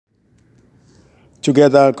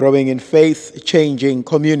Together, growing in faith, changing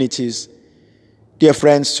communities. Dear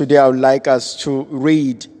friends, today I would like us to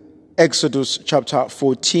read Exodus chapter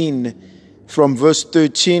 14 from verse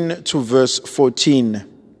 13 to verse 14.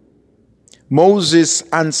 Moses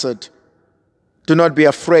answered, "Do not be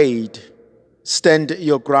afraid. Stand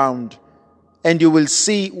your ground, and you will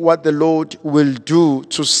see what the Lord will do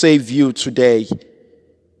to save you today.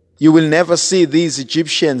 You will never see these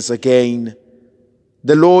Egyptians again.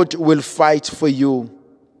 The Lord will fight for you.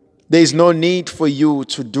 There is no need for you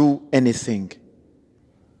to do anything."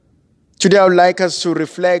 Today I would like us to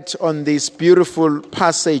reflect on this beautiful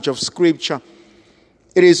passage of Scripture.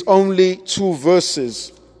 It is only 2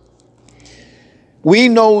 verses. We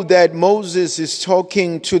know that Moses is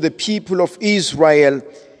talking to the people of Israel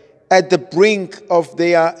at the brink of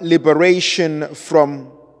their liberation from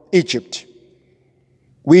Egypt.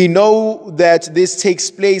 We know that this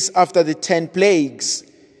takes place after the 10 plagues,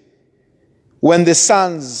 when the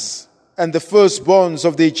sons and the firstborns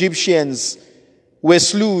of the Egyptians were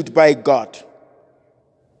slew by God.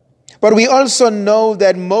 But we also know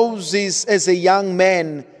that Moses, as a young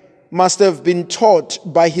man, must have been taught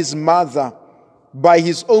by his mother, by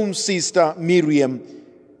his own sister Miriam,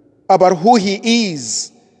 about who he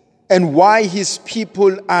is and why his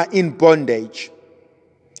people are in bondage.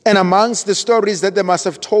 And amongst the stories that they must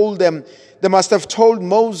have told them, they must have told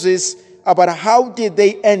Moses about how did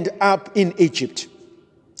they end up in Egypt,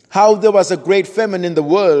 how there was a great famine in the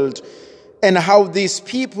world, and how these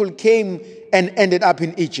people came and ended up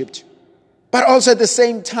in Egypt. But also at the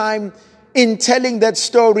same time, in telling that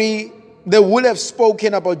story, they would have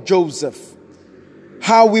spoken about Joseph,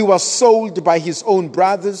 how he was sold by his own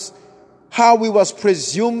brothers, how he was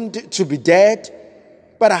presumed to be dead,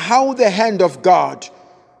 but how the hand of God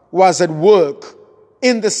was at work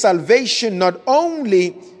in the salvation not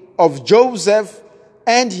only of Joseph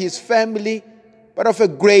and his family, but of a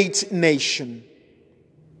great nation.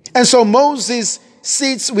 And so Moses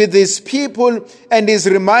sits with his people and is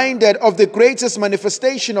reminded of the greatest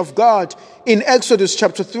manifestation of God in Exodus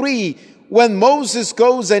chapter 3, when Moses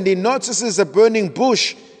goes and he notices a burning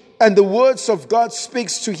bush and the words of God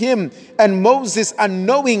speaks to him, and Moses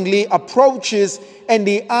unknowingly approaches and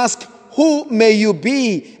he asks, "Who may you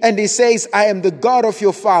be?" And he says, "I am the God of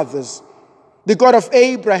your fathers, the God of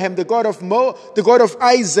Abraham, the God of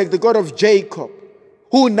Isaac, the God of Jacob,"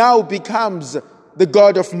 who now becomes the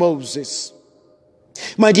God of Moses.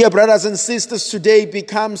 My dear brothers and sisters, today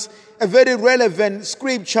becomes a very relevant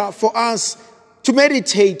scripture for us to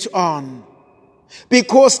meditate on,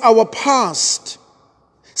 because our past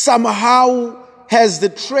somehow has the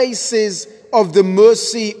traces of the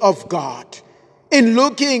mercy of God. In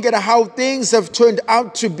looking at how things have turned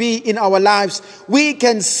out to be in our lives, we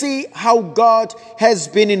can see how God has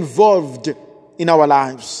been involved in our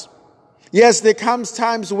lives. Yes, there comes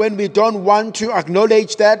times when we don't want to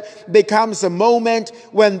acknowledge that. There comes a moment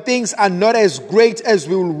when things are not as great as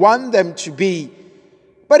we would want them to be.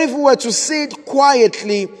 But if we were to sit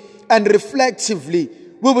quietly and reflectively,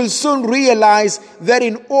 we will soon realize that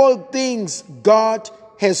in all things, God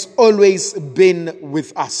has always been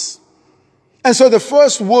with us. And so the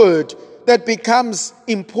first word that becomes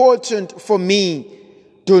important for me,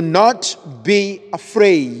 do not be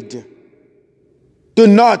afraid. Do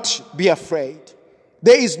not be afraid.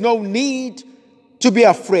 There is no need to be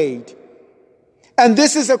afraid. And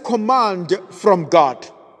this is a command from God.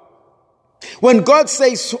 When God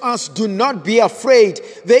says to us, do not be afraid,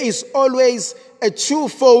 there is always a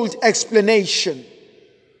twofold explanation.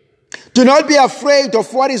 Do not be afraid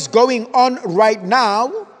of what is going on right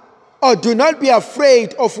now, or do not be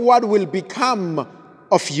afraid of what will become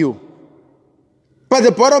of you. But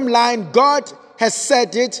the bottom line, God has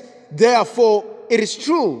said it, therefore it is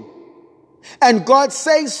true. And God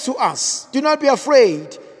says to us, do not be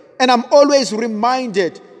afraid. And I'm always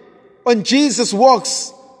reminded when Jesus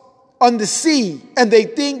walks on the sea and they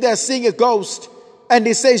think they're seeing a ghost, and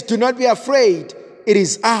he says, do not be afraid, it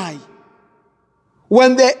is I.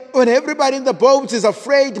 When everybody in the boat is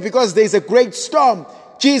afraid because there's a great storm,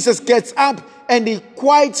 Jesus gets up and he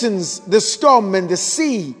quietens the storm and the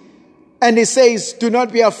sea. And he says, do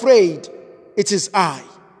not be afraid, it is I.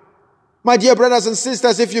 My dear brothers and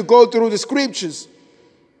sisters, if you go through the scriptures,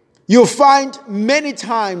 you'll find many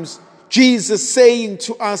times Jesus saying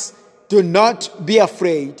to us, do not be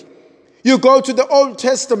afraid. You go to the Old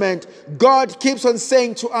Testament, God keeps on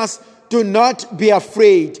saying to us, do not be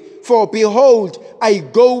afraid, for behold, I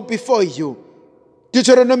go before you.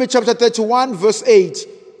 Deuteronomy chapter 31, verse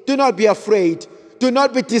 8. Do not be afraid. Do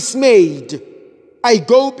not be dismayed. I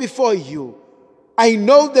go before you. I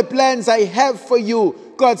know the plans I have for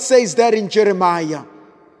you. God says that in Jeremiah.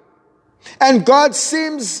 And God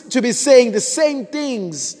seems to be saying the same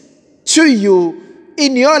things to you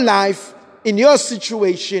in your life, in your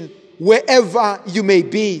situation, wherever you may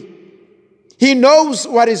be. He knows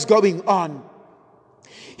what is going on.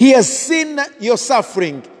 He has seen your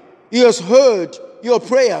suffering. He has heard your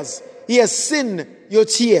prayers. He has seen your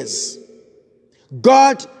tears.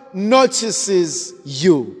 God notices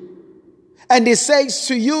you. And He says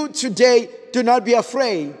to you today, do not be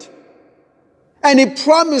afraid. And He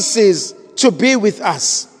promises to be with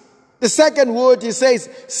us. The second word, He says,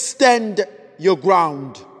 stand your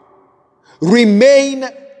ground. Remain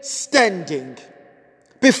standing.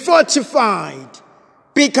 Be fortified.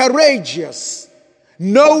 Be courageous.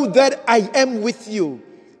 Know that I am with you.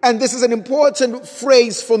 And this is an important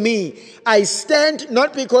phrase for me. I stand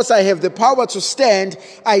not because I have the power to stand.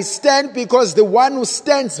 I stand because the one who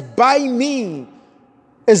stands by me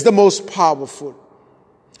is the most powerful.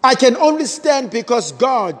 I can only stand because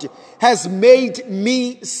God has made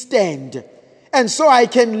me stand. And so I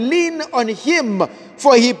can lean on Him,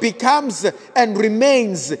 for He becomes and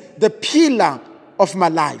remains the pillar of my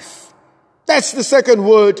life. That's the second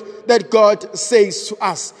word that God says to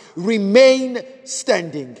us. Remain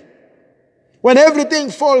standing. When everything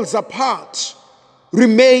falls apart,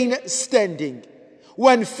 remain standing.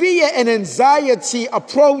 When fear and anxiety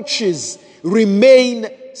approaches, remain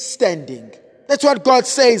standing. That's what God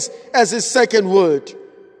says as His second word.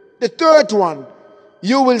 The third one,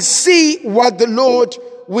 you will see what the Lord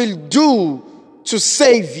will do to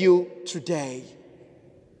save you today.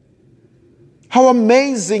 How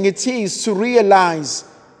amazing it is to realize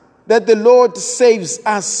that the Lord saves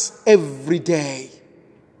us every day.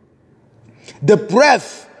 The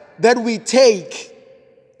breath that we take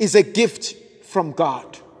is a gift from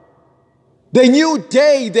God. The new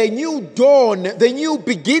day, the new dawn, the new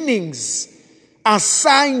beginnings are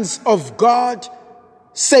signs of God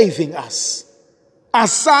saving us. Are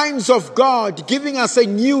signs of God giving us a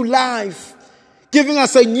new life, giving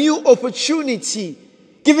us a new opportunity,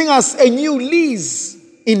 giving us a new lease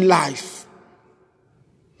in life.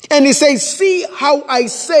 And He says, see how I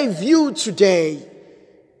save you today.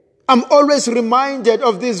 I'm always reminded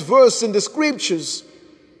of this verse in the scriptures.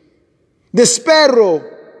 The sparrow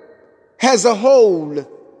has a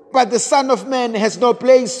hole, but the Son of Man has no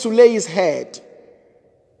place to lay his head.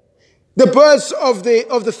 The birds of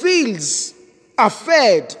the fields are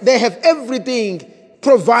fed. They have everything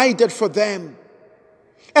provided for them.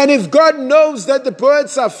 And if God knows that the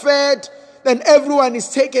birds are fed, then everyone is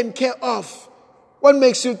taken care of. What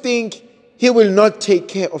makes you think He will not take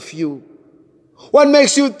care of you? What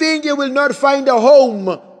makes you think He will not find a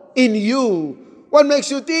home in you? What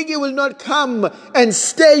makes you think He will not come and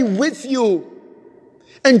stay with you?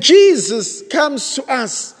 And Jesus comes to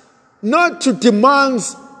us not to demand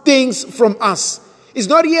things from us. He's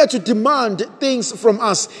not here to demand things from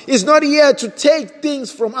us. He's not here to take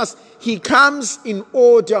things from us. He comes in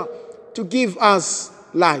order to give us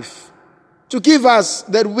life, to give us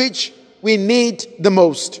that which we need the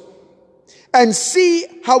most. And see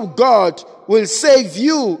how God will save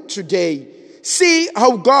you today. See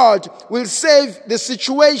how God will save the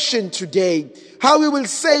situation today. How He will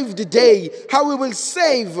save the day. How He will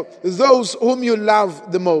save those whom you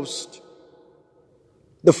love the most.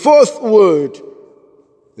 The fourth word,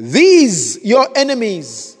 these your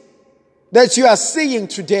enemies that you are seeing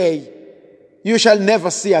today, you shall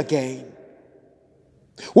never see again.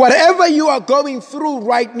 Whatever you are going through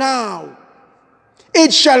right now,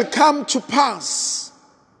 it shall come to pass.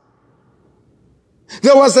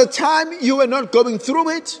 There was a time you were not going through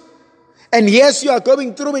it, and yes, you are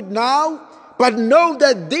going through it now, but know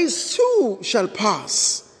that this too shall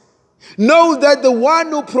pass. Know that the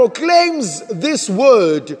one who proclaims this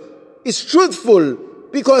word is truthful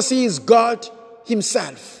because He is God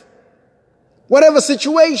Himself. Whatever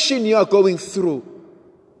situation you are going through,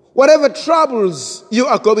 whatever troubles you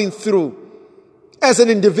are going through, as an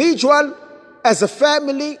individual, as a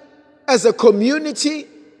family, as a community,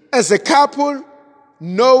 as a couple,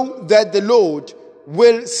 know that the Lord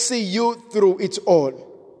will see you through it all.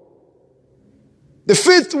 The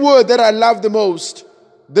fifth word that I love the most,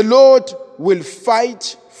 the Lord will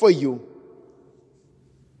fight for you.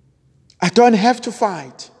 I don't have to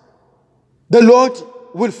fight. The Lord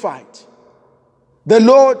will fight. The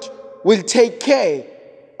Lord will take care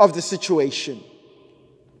of the situation.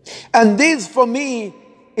 And this, for me,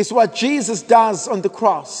 is what Jesus does on the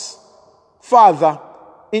cross. Father,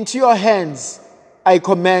 into your hands I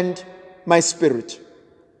commend my spirit.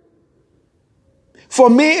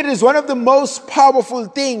 For me, it is one of the most powerful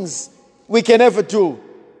things we can ever do,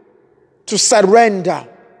 to surrender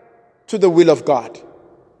to the will of God,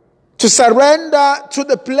 to surrender to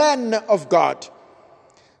the plan of God,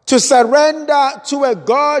 to surrender to a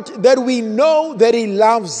God that we know that He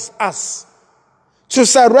loves us, to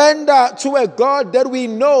surrender to a God that we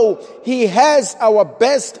know He has our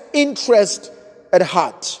best interest at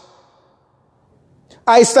heart.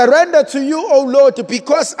 I surrender to you, O Lord,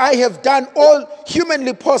 because I have done all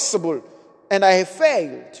humanly possible and I have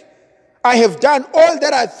failed. I have done all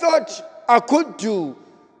that I thought I could do,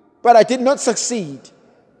 but I did not succeed.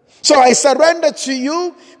 So I surrender to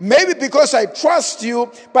you, maybe because I trust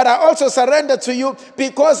you, but I also surrender to you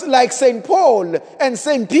because, like St. Paul and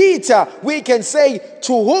St. Peter, we can say,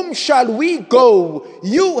 to whom shall we go?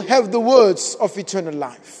 You have the words of eternal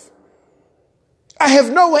life. I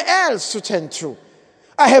have nowhere else to turn to.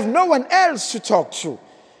 I have no one else to talk to.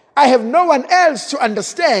 I have no one else to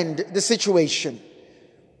understand the situation.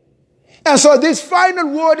 And so this final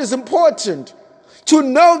word is important. To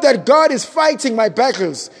know that God is fighting my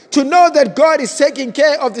battles, to know that God is taking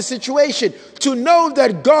care of the situation, to know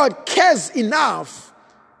that God cares enough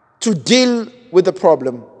to deal with the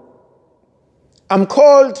problem. I'm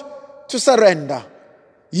called to surrender.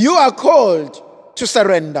 You are called to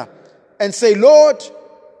surrender and say, Lord,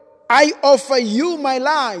 I offer you my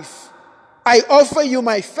life. I offer you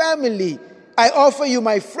my family. I offer you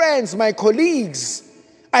my friends, my colleagues.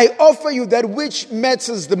 I offer you that which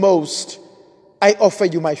matters the most. I offer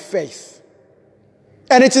you my faith.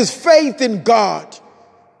 And it is faith in God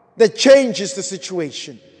that changes the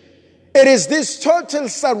situation. It is this total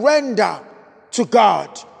surrender to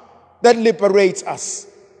God that liberates us.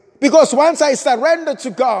 Because once I surrender to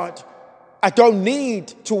God, I don't need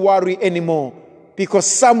to worry anymore because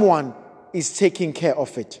someone is taking care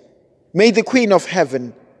of it. May the Queen of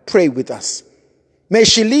Heaven pray with us. May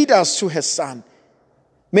she lead us to her Son.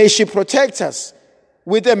 May she protect us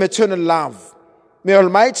with an eternal love. May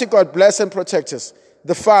Almighty God bless and protect us,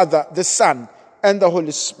 the Father, the Son, and the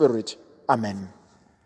Holy Spirit. Amen.